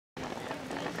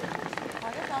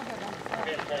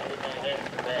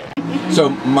So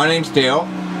my name's Dale.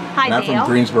 Hi, and I'm Dale.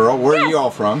 from Greensboro. Where are you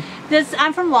all from?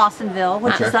 I'm from Lawsonville,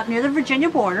 which is up near the Virginia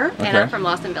border. And I'm from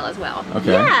Lawsonville as well.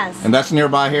 Okay. Yes. And that's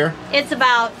nearby here? It's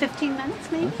about 15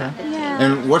 minutes, maybe. Okay. Yeah.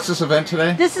 And what's this event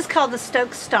today? This is called the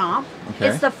Stokes Stomp. Okay.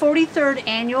 It's the 43rd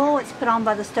annual. It's put on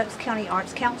by the Stokes County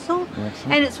Arts Council. Excellent.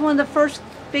 And it's one of the first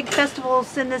big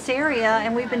festivals in this area,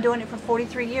 and we've been doing it for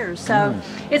 43 years. So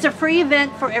it's a free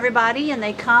event for everybody, and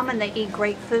they come and they eat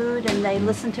great food and they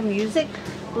listen to music,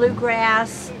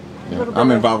 bluegrass.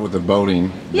 I'm involved with the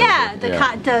boating. Yeah,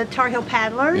 the Tar Heel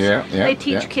paddlers. Yeah, They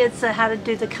teach kids how to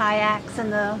do the kayaks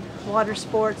and the water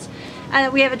sports.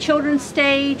 We have a children's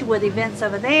stage with events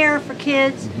over there for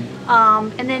kids.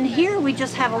 And then here we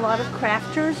just have a lot of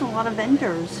crafters and a lot of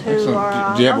vendors who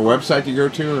are... Do you have a website to go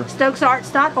to? Or?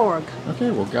 StokesArts.org.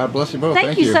 Okay, well, God bless you both.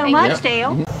 Thank you so much,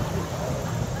 Dale.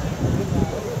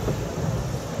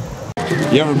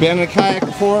 You ever been in a kayak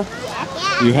before?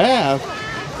 Yeah. You have?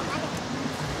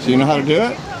 So you know how to do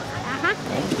it? Now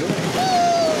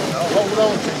hold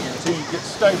on to you until you get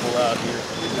stable out here.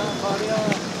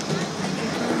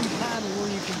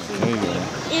 There you go.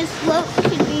 This rope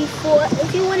could be for,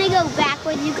 if you want to go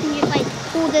backwards, you can just like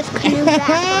pull this canoe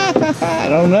backwards. I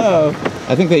don't know.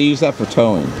 I think they use that for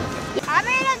towing. I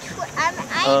made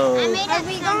Are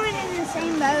we going in the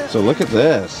same boat? So look at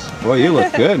this. Boy, you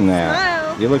look good now.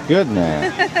 Hello. You look good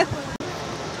now.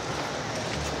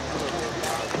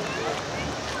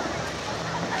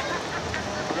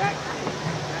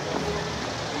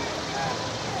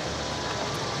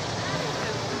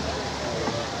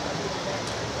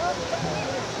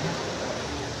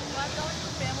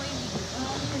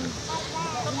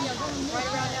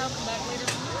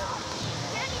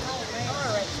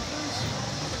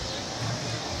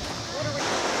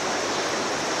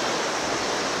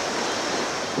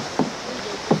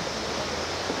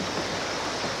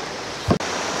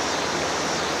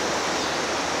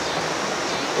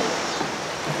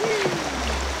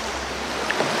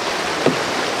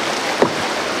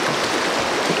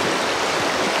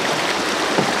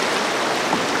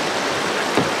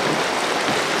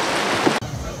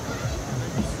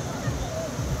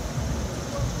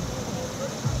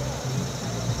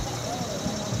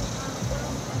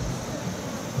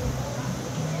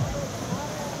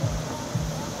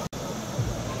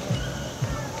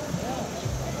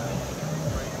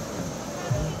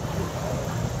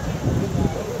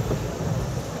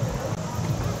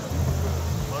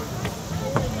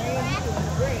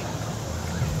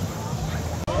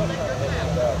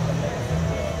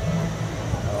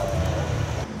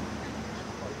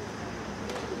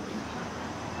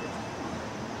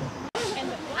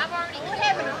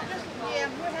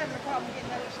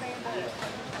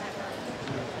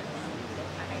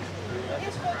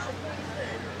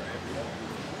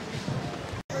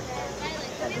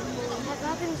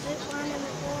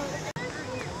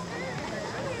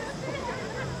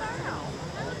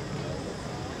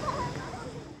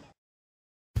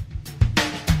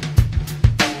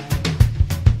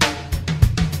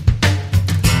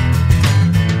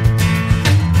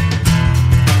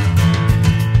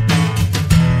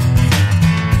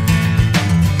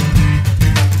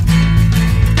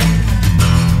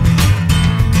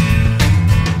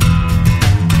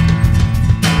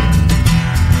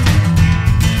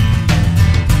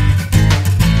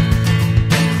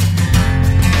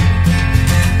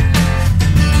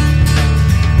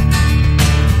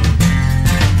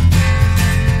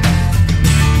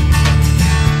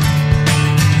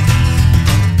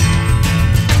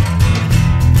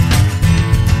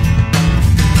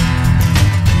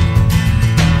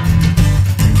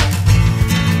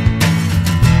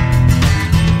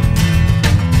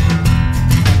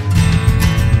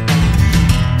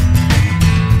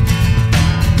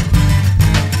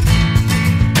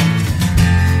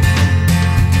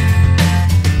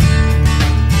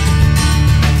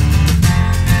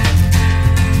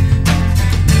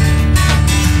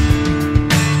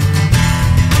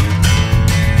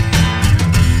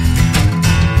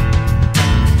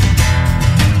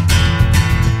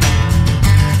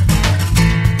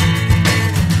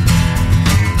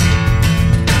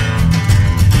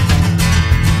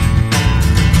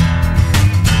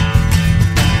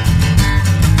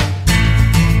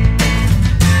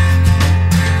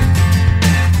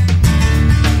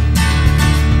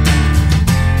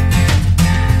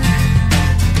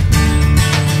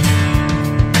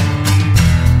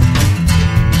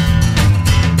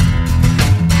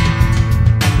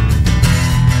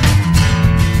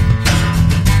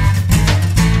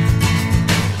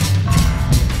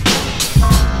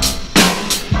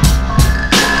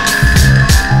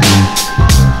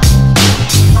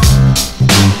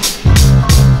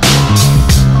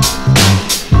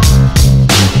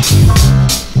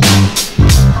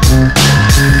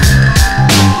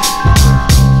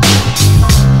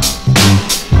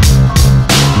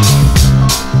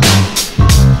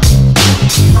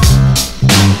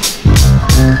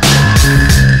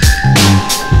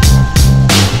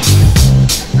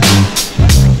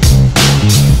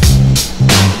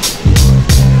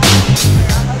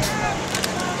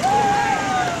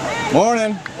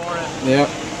 Morning. Yep.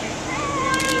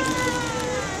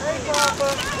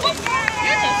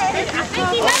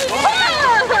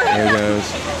 There he goes.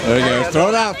 There he goes. Throw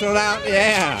it out. Throw it out.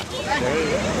 Yeah.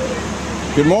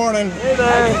 Good morning. Hey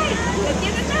there.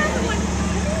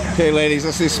 Okay, ladies,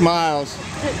 let's see smiles.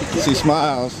 Let's see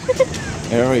smiles.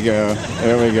 There we go.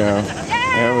 There we go.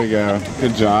 There we go.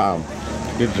 Good job.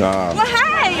 Good job. Well,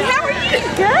 hi. How are you?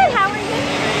 Good. How are you?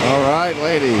 All right,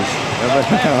 ladies.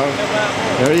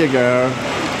 There you go.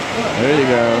 There you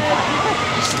go.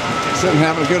 Sitting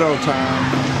having a good old time.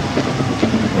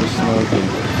 We're smoking.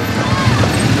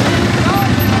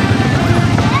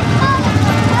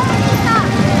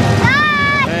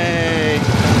 Hey,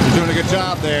 you're doing a good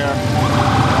job there.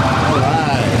 All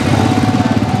right.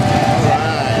 All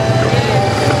right.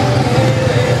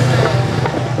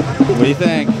 What do you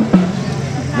think?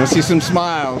 You'll see some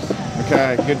smiles.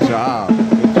 Okay, good job.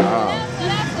 Good job.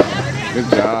 Good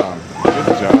job.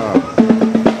 Good job.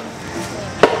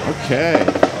 Okay.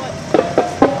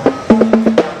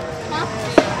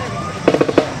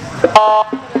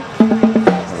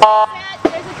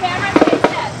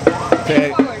 Okay.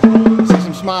 See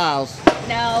some smiles.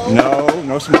 No. No,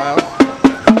 no smiles.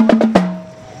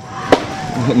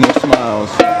 No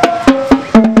smiles.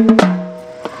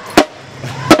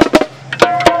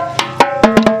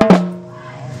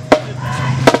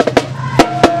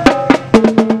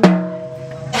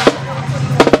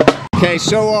 Okay,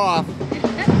 show off.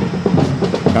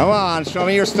 Come on, show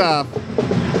me your stuff.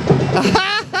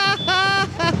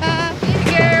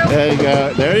 There you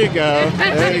go. There you go.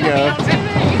 There you go.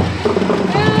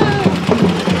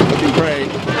 Looking great.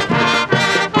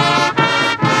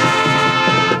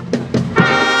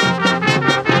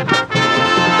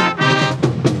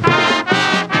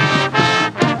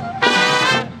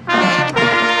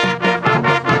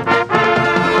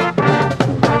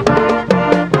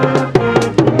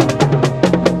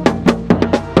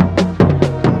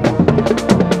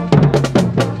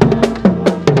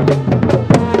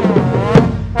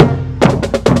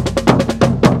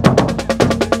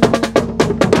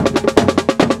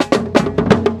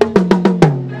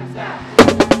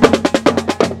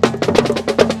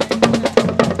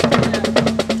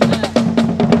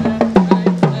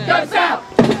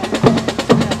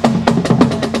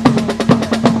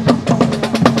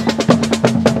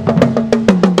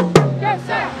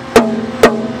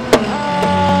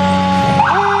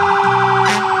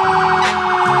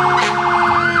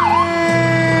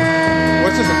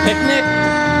 Picnic?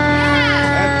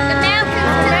 The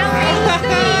mountains.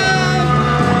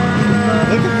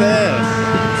 Look at this.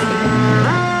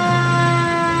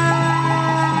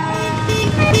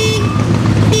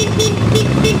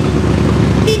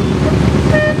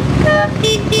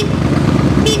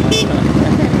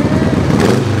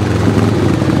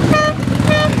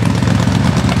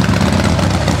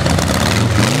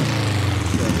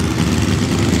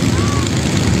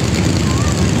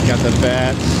 Got the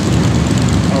bats.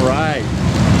 All right.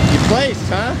 You placed,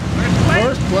 huh?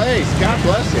 First place. God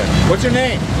bless you. What's your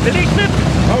name?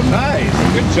 Oh, nice.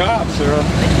 Good job, sir.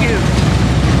 Thank you.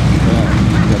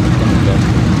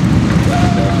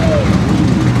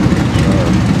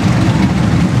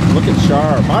 Looking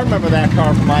sharp. I remember that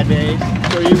car from my days.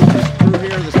 So you this crew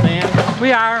here, this band?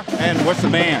 We are. And what's the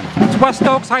band? It's West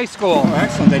Stokes High School. Oh,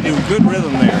 excellent. They do good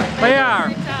rhythm there. They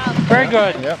are. Very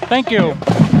good. Yep. Thank you.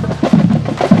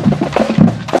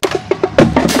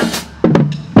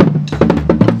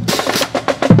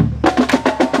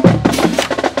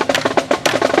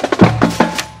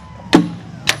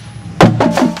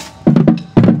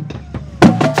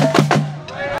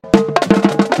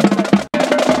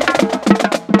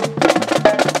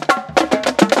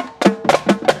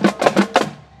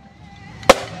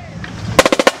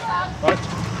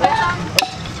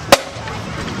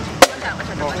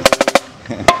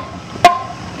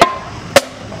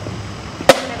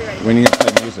 When are you going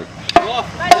to play music?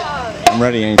 I'm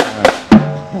ready anytime.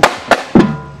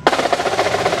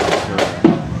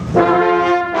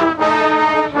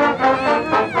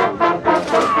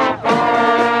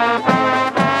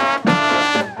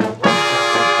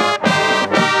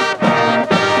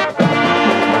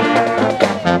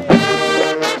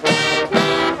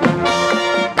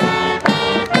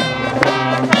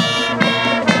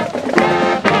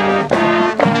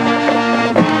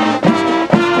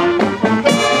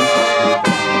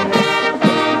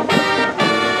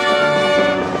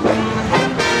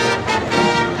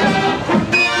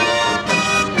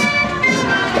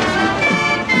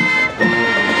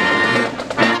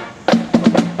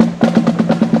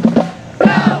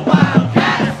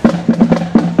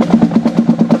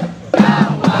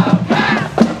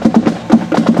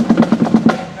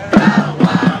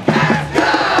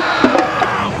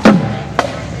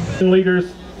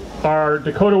 Leaders are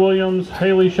Dakota Williams,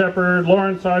 Haley Shepard,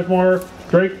 Lauren Sizemore,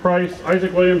 Drake Price,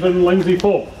 Isaac Williams, and Lindsay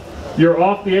Fulp. You're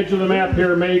off the edge of the map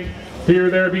here, mate. Here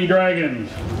there be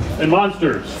dragons and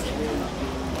monsters.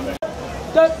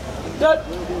 Dut, dut,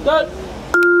 dut.